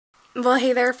Well,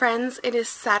 hey there, friends. It is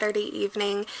Saturday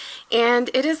evening, and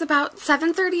it is about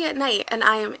 7:30 at night, and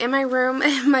I am in my room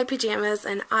in my pajamas,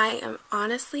 and I am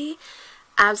honestly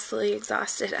absolutely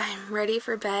exhausted. I'm ready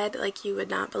for bed like you would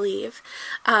not believe.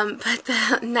 But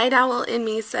the night owl in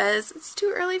me says it's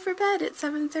too early for bed at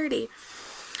 7:30.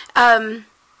 I'm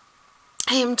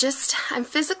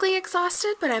physically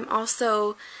exhausted, but I'm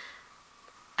also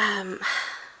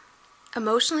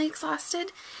emotionally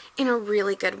exhausted in a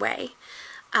really good way.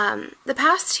 The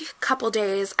past couple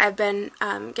days, I've been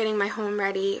getting my home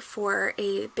ready for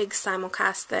a big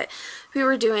simulcast that we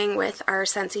were doing with our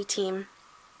Scentsy team.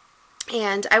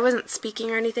 And I wasn't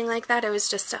speaking or anything like that, I was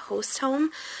just a host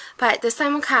home. But the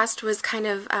simulcast was kind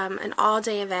of an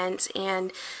all-day event,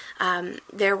 and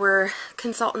there were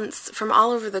consultants from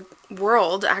all over the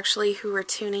world, actually, who were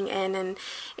tuning in. And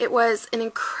it was an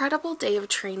incredible day of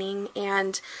training,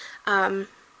 and I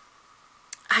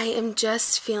am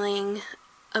just feeling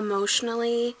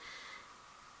emotionally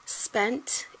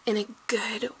spent in a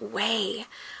good way.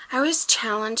 I was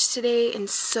challenged today in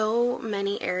so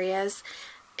many areas,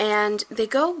 and they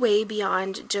go way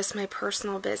beyond just my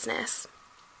personal business.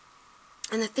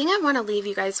 And the thing I want to leave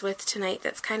you guys with tonight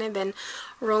that's kind of been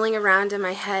rolling around in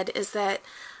my head is that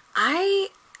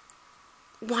I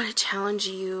want to challenge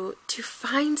you to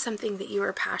find something that you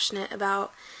are passionate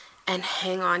about and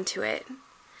hang on to it.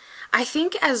 I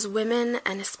think as women,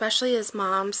 and especially as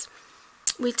moms,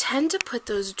 we tend to put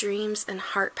those dreams and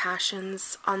heart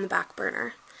passions on the back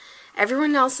burner.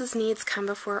 Everyone else's needs come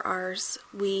before ours.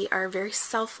 We are very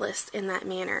selfless in that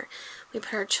manner. We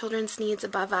put our children's needs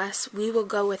above us. We will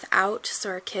go without so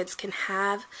our kids can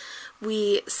have.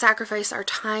 We sacrifice our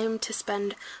time to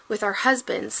spend with our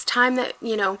husbands, time that,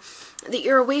 that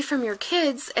you're away from your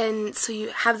kids, and so you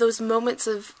have those moments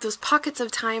of, those pockets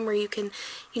of time where you can,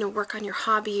 work on your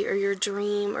hobby or your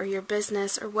dream or your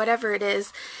business or whatever it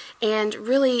is. And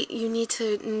really, you need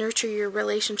to nurture your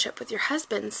relationship with your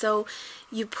husband. So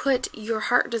you put your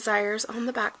heart desires on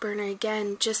the back burner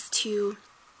again just to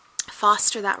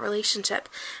foster that relationship.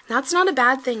 And that's not a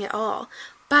bad thing at all,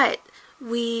 but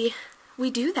we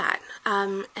do that,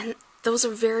 and those are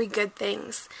very good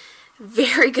things.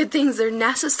 Very good things. They're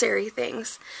necessary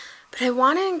things. But I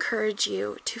want to encourage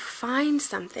you to find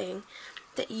something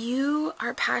that you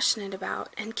are passionate about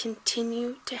and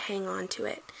continue to hang on to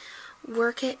it.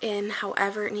 Work it in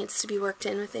however it needs to be worked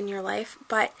in within your life,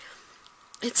 but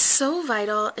it's so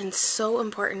vital and so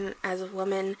important as a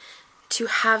woman to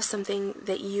have something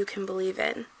that you can believe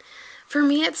in. For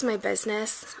me, it's my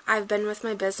business. I've been with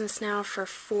my business now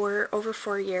for over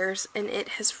 4 years, and it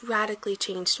has radically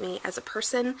changed me as a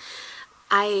person.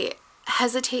 I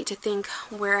hesitate to think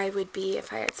where I would be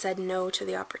if I had said no to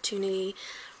the opportunity.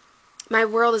 My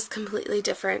world is completely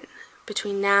different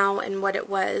between now and what it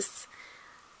was,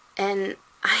 and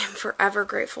I am forever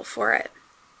grateful for it.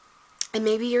 And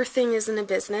maybe your thing isn't a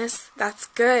business. That's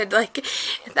good.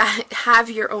 Have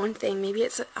your own thing. Maybe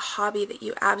it's a hobby that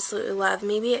you absolutely love.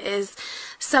 Maybe it is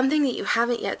something that you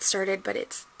haven't yet started, but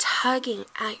it's tugging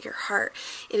at your heart.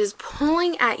 It is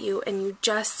pulling at you, and you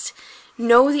just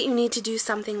know that you need to do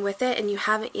something with it, and you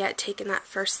haven't yet taken that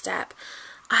first step.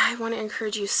 I want to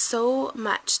encourage you so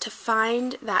much to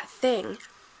find that thing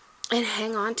and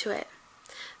hang on to it.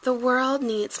 The world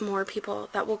needs more people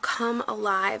that will come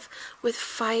alive with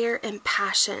fire and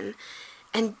passion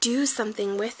and do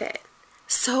something with it.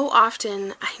 So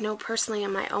often, I know personally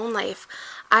in my own life,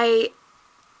 I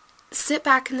sit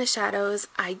back in the shadows,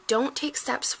 I don't take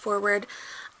steps forward,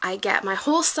 I get my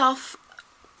whole self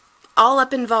all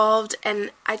up involved, and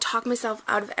I talk myself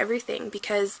out of everything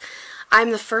because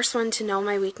I'm the first one to know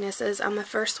my weaknesses. I'm the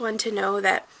first one to know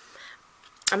that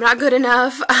I'm not good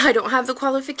enough. I don't have the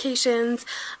qualifications.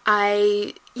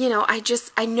 I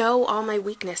know all my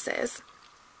weaknesses.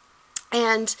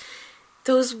 And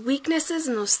those weaknesses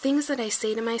and those things that I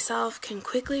say to myself can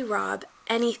quickly rob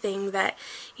anything that,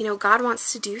 God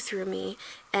wants to do through me.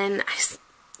 And I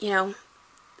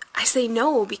say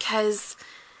no because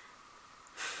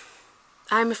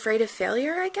I'm afraid of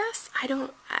failure, I guess. I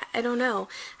don't know.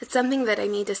 It's something that I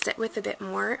need to sit with a bit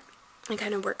more and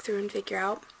kind of work through and figure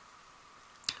out.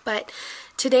 But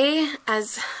today,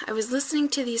 as I was listening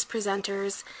to these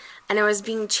presenters, and I was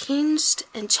being changed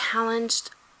and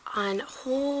challenged on a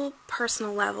whole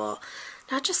personal level,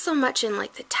 not just so much in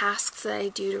the tasks that I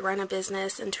do to run a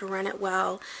business and to run it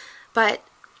well, but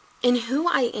in who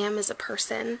I am as a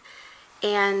person.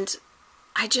 And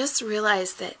I just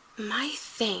realized that my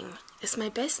thing is my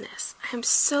business. I'm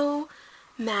so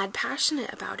mad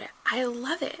passionate about it. I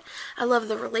love it. I love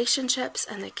the relationships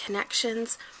and the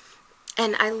connections.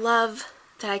 And I love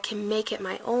that I can make it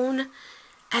my own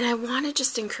And I want to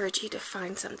just encourage you to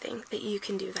find something that you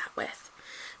can do that with.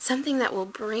 Something that will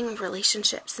bring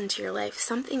relationships into your life.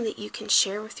 Something that you can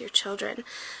share with your children.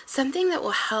 Something that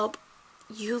will help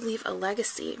you leave a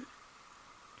legacy.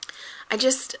 I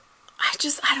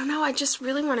don't know, I just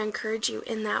really want to encourage you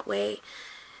in that way.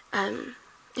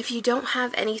 If you don't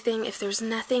have anything, if there's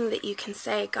nothing that you can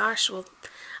say, gosh, well,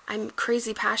 I'm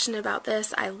crazy passionate about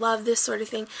this, I love this sort of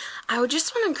thing, I would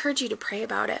just want to encourage you to pray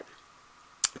about it.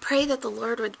 Pray that the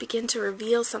Lord would begin to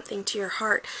reveal something to your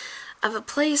heart of a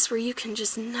place where you can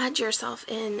just nudge yourself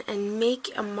in and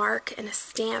make a mark and a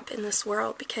stamp in this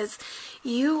world, because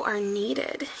you are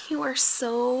needed. You are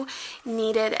so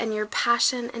needed, and your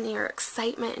passion and your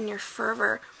excitement and your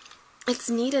fervor, it's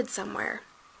needed somewhere.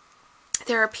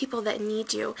 There are people that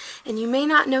need you, and you may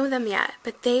not know them yet,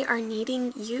 but they are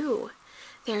needing you.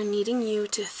 They are needing you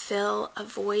to fill a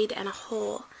void and a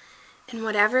hole. And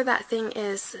whatever that thing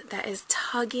is that is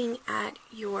tugging at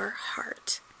your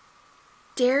heart.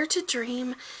 Dare to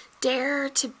dream, dare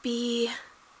to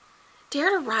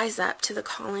rise up to the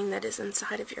calling that is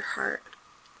inside of your heart.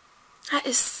 That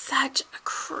is such a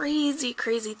crazy,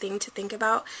 crazy thing to think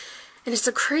about. And it's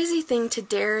a crazy thing to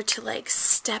dare to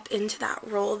step into that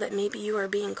role that maybe you are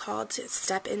being called to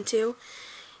step into.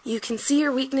 You can see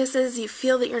your weaknesses, you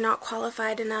feel that you're not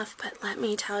qualified enough, but let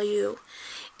me tell you,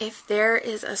 if there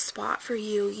is a spot for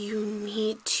you, you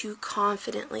need to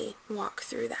confidently walk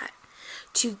through that.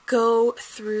 To go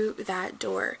through that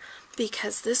door,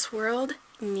 because this world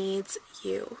needs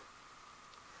you.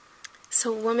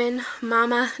 So woman,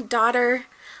 mama, daughter,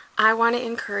 I want to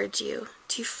encourage you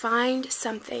to find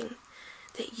something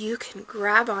that you can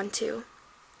grab onto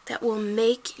that will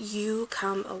make you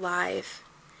come alive,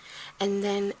 and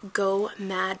then go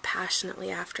mad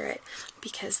passionately after it,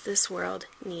 because this world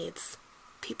needs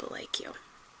people like you.